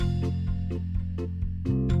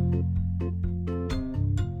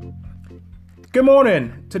Good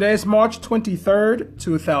morning. Today is March 23rd,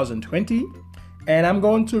 2020, and I'm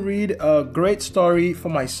going to read a great story for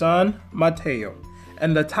my son, Mateo.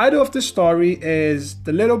 And the title of the story is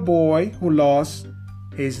The Little Boy Who Lost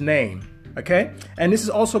His Name. Okay? And this is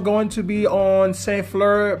also going to be on Saint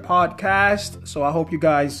Fleur podcast, so I hope you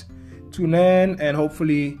guys tune in and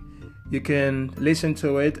hopefully you can listen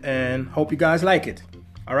to it and hope you guys like it.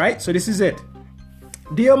 All right? So this is it.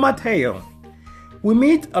 Dear Mateo, we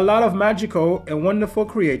meet a lot of magical and wonderful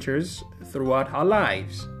creatures throughout our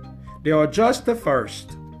lives. They are just the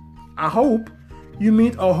first. I hope you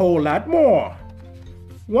meet a whole lot more.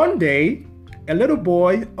 One day, a little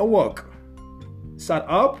boy awoke, sat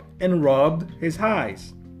up and rubbed his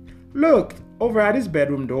eyes, looked over at his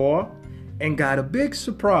bedroom door, and got a big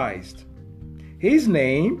surprise. His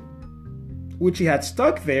name, which he had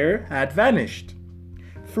stuck there, had vanished.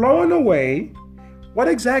 Flown away. What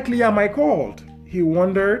exactly am I called? He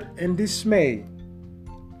wondered in dismay.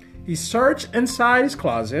 He searched inside his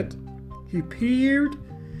closet. He peered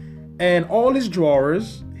in all his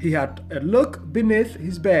drawers. He had a look beneath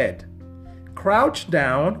his bed, crouched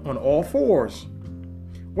down on all fours.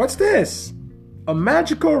 What's this? A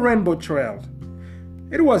magical rainbow trail.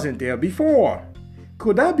 It wasn't there before.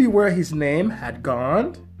 Could that be where his name had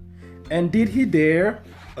gone? And did he dare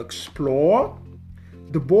explore?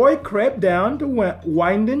 The boy crept down the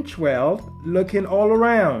winding trail, looking all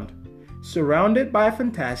around, surrounded by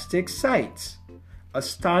fantastic sights,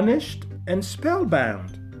 astonished and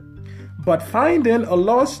spellbound. But finding a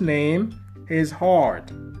lost name is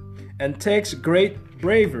hard and takes great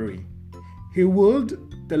bravery. He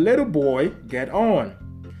would the little boy get on.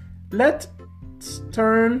 Let's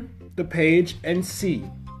turn the page and see.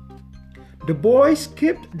 The boy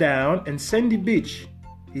skipped down a sandy beach.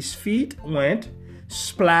 His feet went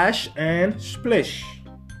splash and splish,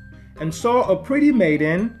 and saw a pretty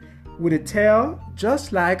maiden with a tail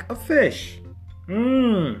just like a fish.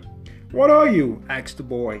 What are you? Asked the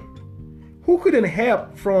boy, who couldn't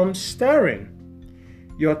help from staring.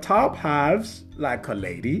 Your top half's like a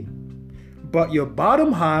lady, but your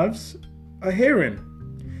bottom half's a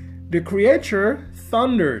heron. The creature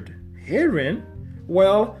thundered. Heron?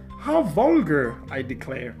 Well, how vulgar, I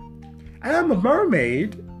declare. I am a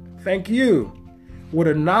mermaid, thank you, with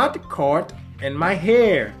a knot caught in my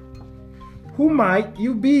hair. Who might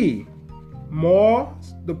you be? More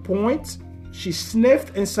the point, she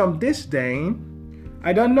sniffed in some disdain.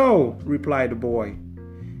 I don't know, replied the boy.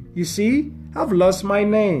 You see, I've lost my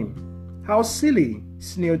name. How silly,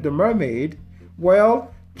 sneered the mermaid.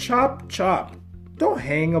 Well, chop, chop. Don't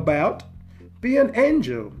hang about. Be an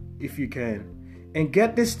angel, if you can, and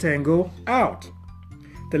get this tangle out.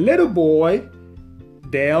 The little boy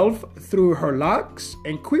delved through her locks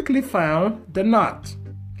and quickly found the knot.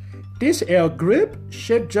 This air grip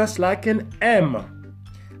shaped just like an M.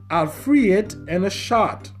 I'll free it in a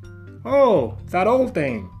shot. Oh, that old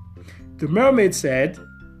thing. The mermaid said,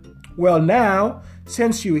 well now,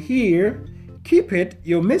 since you're here, keep it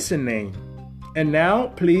your missing name. And now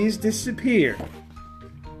please disappear.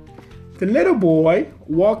 The little boy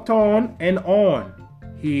walked on and on,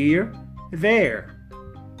 here, there,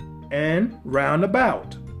 and round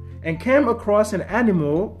about, and came across an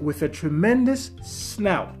animal with a tremendous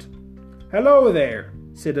snout. Hello there,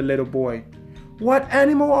 said the little boy. What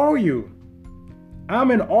animal are you? I'm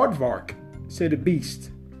an aardvark, said the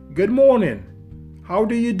beast. Good morning. How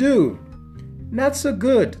do you do? Not so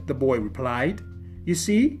good, the boy replied. You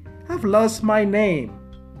see, I've lost my name.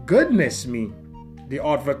 Goodness me, the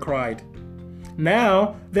aardvark cried.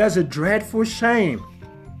 Now there's a dreadful shame.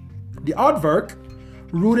 The aardvark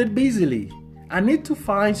rooted busily. I need to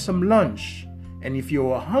find some lunch, and if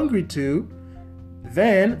you're hungry too,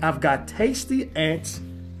 then I've got tasty ants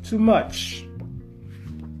too much.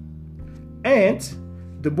 Ant?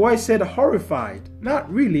 The boy said, horrified.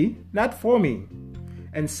 Not really, not for me,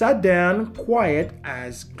 and sat down quiet,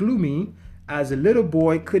 as gloomy as a little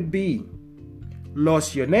boy could be.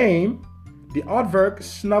 Lost your name? The aardvark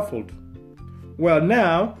snuffled. Well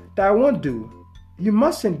now, that won't do. You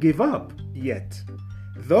mustn't give up yet,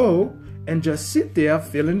 though, and just sit there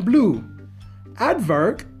feeling blue.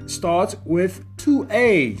 Aardvark starts with 2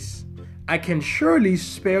 A's. I can surely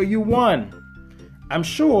spare you one. I'm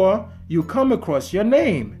sure you'll come across your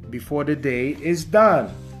name before the day is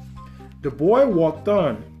done. The boy walked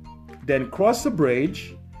on, then crossed the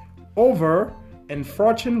bridge over an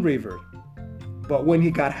frothing river. But when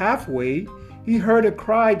he got halfway, he heard a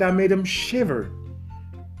cry that made him shiver.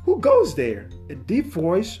 Who goes there? A deep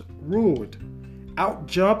voice roared. Out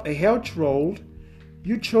jumped a hell troll.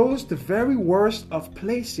 You chose the very worst of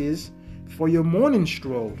places for your morning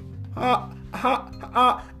stroll.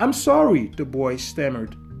 I'm sorry, the boy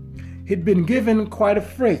stammered. He'd been given quite a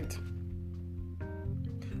fright.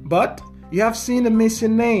 But you have seen a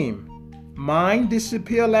missing name. Mine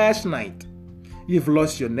disappeared last night. You've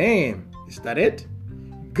lost your name, is that it?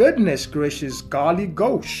 Goodness gracious golly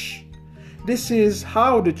gosh. This is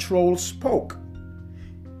how the troll spoke.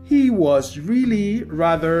 He was really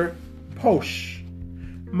rather posh.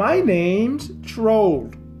 My name's Troll,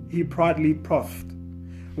 he proudly puffed,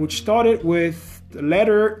 which started with the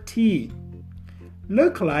letter T.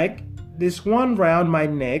 Look like this one round my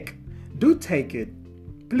neck. Do take it.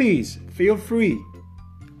 Please, feel free.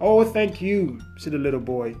 Oh, thank you, said the little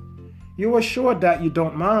boy. You are sure that you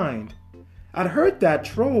don't mind? I'd heard that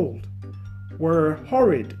trolls were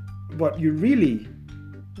horrid, but you're really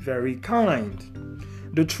very kind.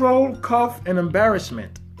 The troll coughed in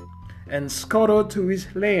embarrassment and scuttled to his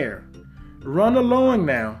lair. Run along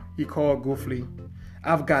now, he called goofily.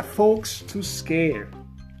 I've got folks to scare.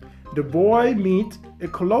 The boy met a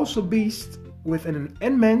colossal beast with an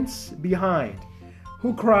immense behind,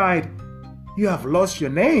 who cried, You have lost your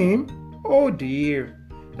name? Oh dear,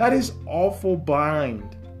 that is awful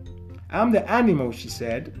blind. I'm the animal, she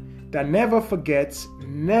said, that never forgets,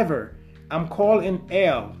 never. I'm called an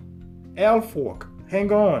L. L fork,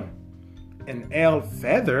 hang on. An L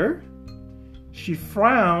feather? She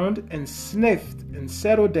frowned and sniffed and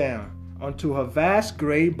settled down onto her vast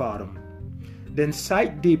gray bottom, then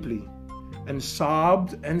sighed deeply and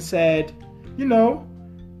sobbed and said, You know,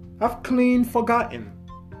 I've clean forgotten.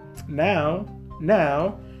 Now,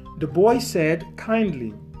 the boy said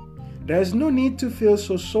kindly, There's no need to feel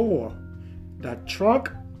so sore. That trunk,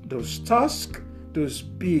 those tusks, those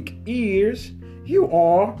big ears, you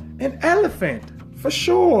are an elephant, for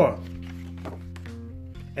sure.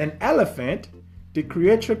 An elephant? The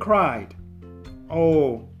creature cried.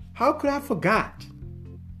 Oh, how could I forget?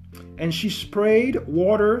 And she sprayed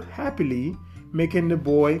water happily, making the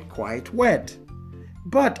boy quite wet.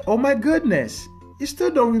 But, oh my goodness, you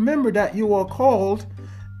still don't remember that you were called,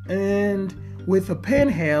 and with a pen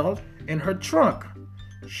held in her trunk.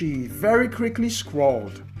 She very quickly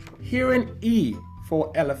scrawled, Here an E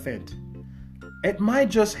for elephant. It might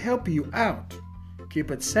just help you out.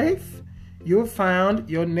 Keep it safe. You'll find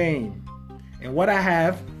your name. And what I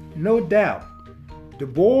have, no doubt. The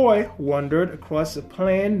boy wandered across a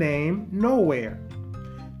plain named Nowhere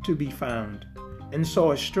to be found, and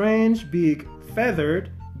saw a strange big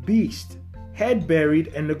feathered beast, head buried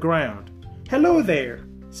in the ground. Hello there,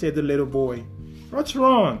 said the little boy. What's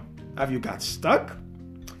wrong? Have you got stuck?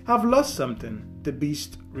 I've lost something, the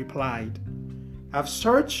beast replied. I've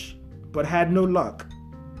searched, but had no luck.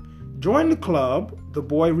 Join the club, the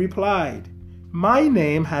boy replied. My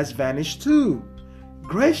name has vanished too.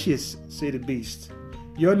 Gracious, said the beast.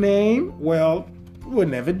 Your name, well, will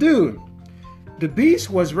never do. The beast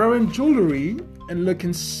was wearing jewelry and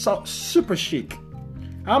looking super chic.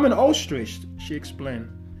 I'm an ostrich, she explained,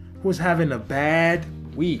 who's having a bad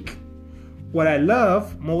week. What I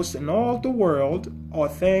love most in all the world are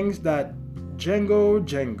things that jingle.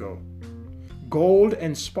 Gold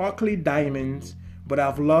and sparkly diamonds, but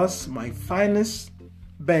I've lost my finest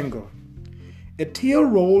bangle. A tear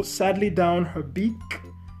rolled sadly down her beak.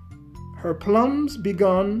 Her plums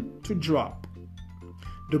began to drop.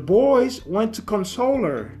 The boys went to console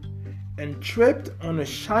her and tripped on a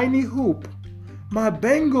shiny hoop. My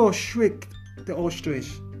bangle, shrieked the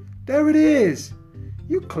ostrich. There it is.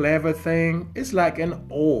 You clever thing. It's like an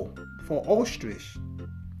O for ostrich.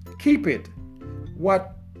 Keep it.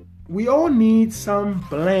 What we all need some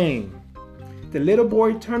bling. The little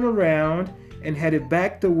boy turned around and headed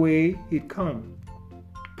back the way he'd come,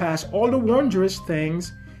 past all the wondrous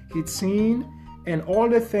things he'd seen and all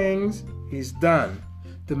the things he's done.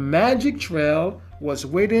 The magic trail was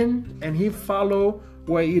waiting, and he followed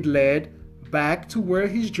where it led back to where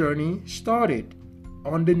his journey started,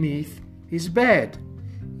 underneath his bed.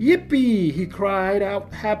 Yippee! He cried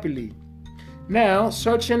out happily. Now,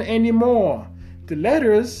 searching any more. The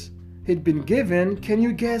letters he'd been given, can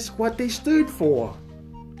you guess what they stood for?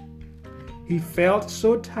 He felt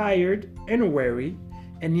so tired and weary,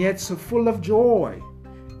 and yet so full of joy.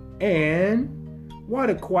 And what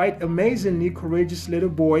a quite amazingly courageous little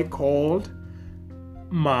boy called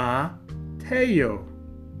Mateo.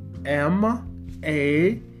 M-A-T-E-O.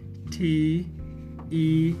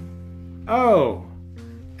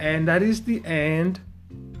 And that is the end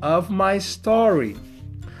of my story.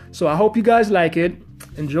 So I hope you guys like it.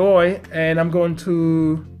 Enjoy. And I'm going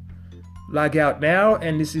to log out now.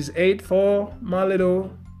 And this is 8 for my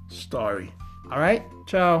little story. All right.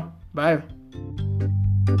 Ciao. Bye.